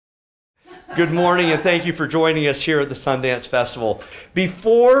Good morning, and thank you for joining us here at the Sundance Festival.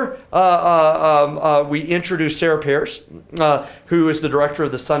 Before we introduce Sarah Pierce, who is the director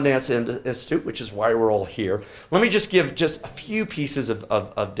of the Sundance Institute, which is why we're all here, let me just give just a few pieces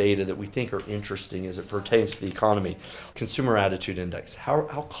of data that we think are interesting as it pertains to the economy. Consumer Attitude Index.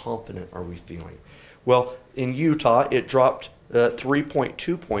 How confident are we feeling? Well, in Utah, it dropped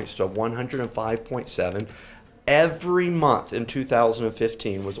 3.2 points to 105.7. Every month in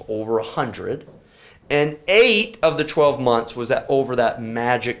 2015 was over 100, and 8 of the 12 months was over that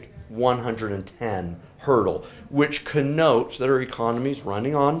magic 110 hurdle, which connotes that our economy is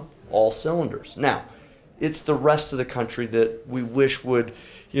running on all cylinders. Now, it's the rest of the country that we wish would,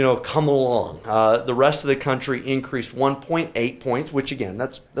 come along. The rest of the country increased 1.8 points, which again,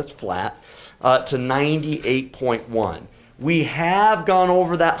 that's flat, to 98.1. We have gone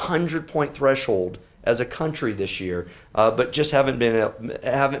over that 100-point threshold as a country this year, but just haven't been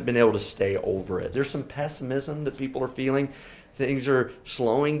able to stay over it. There's some pessimism that people are feeling. Things are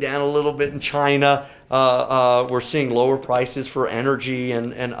slowing down a little bit in China. We're seeing lower prices for energy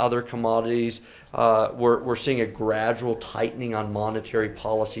and other commodities. We're seeing a gradual tightening on monetary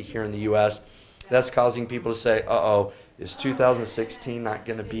policy here in the U.S. That's causing people to say, uh-oh, is 2016 not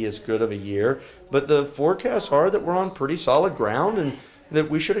going to be as good of a year? But the forecasts are that we're on pretty solid ground, and that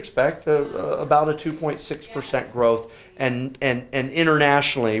we should expect about a 2.6% growth, and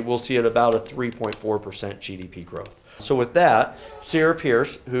internationally we'll see at about a 3.4% GDP growth. So with that, Sarah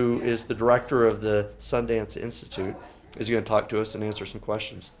Pierce, who is the director of the Sundance Institute, is going to talk to us and answer some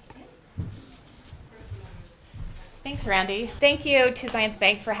questions. Thanks, Randy. Thank you to Zions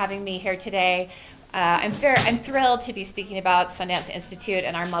Bank for having me here today. I'm thrilled to be speaking about Sundance Institute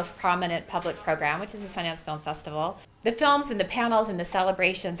and our most prominent public program, which is the Sundance Film Festival. The films and the panels and the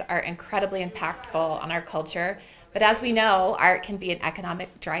celebrations are incredibly impactful on our culture, but as we know, art can be an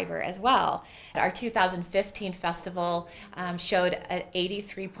economic driver as well. Our 2015 festival showed an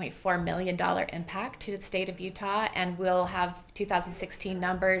 $83.4 million impact to the state of Utah, and we'll have 2016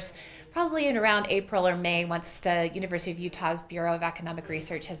 numbers probably in around April or May once the University of Utah's Bureau of Economic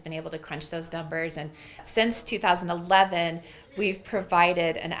Research has been able to crunch those numbers. And since 2011, we've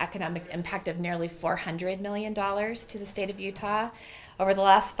provided an economic impact of nearly $400 million to the state of Utah. Over the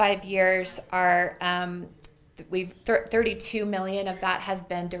last 5 years, our 32 million of that has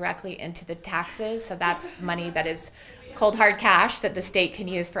been directly into the taxes. So that's money that is cold hard cash that the state can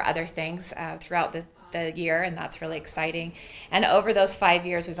use for other things throughout the year, and that's really exciting. And over those 5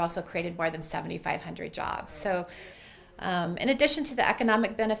 years, we've also created more than 7,500 jobs. So in addition to the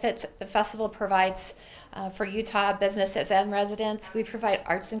economic benefits the festival provides for Utah businesses and residents, we provide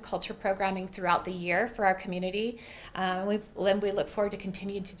arts and culture programming throughout the year for our community. We look forward to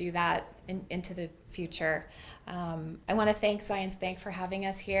continuing to do that into the future. I want to thank Zions Bank for having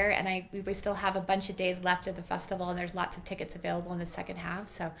us here, and we still have a bunch of days left of the festival, and there's lots of tickets available in the second half,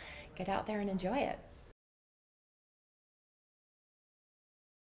 so get out there and enjoy it.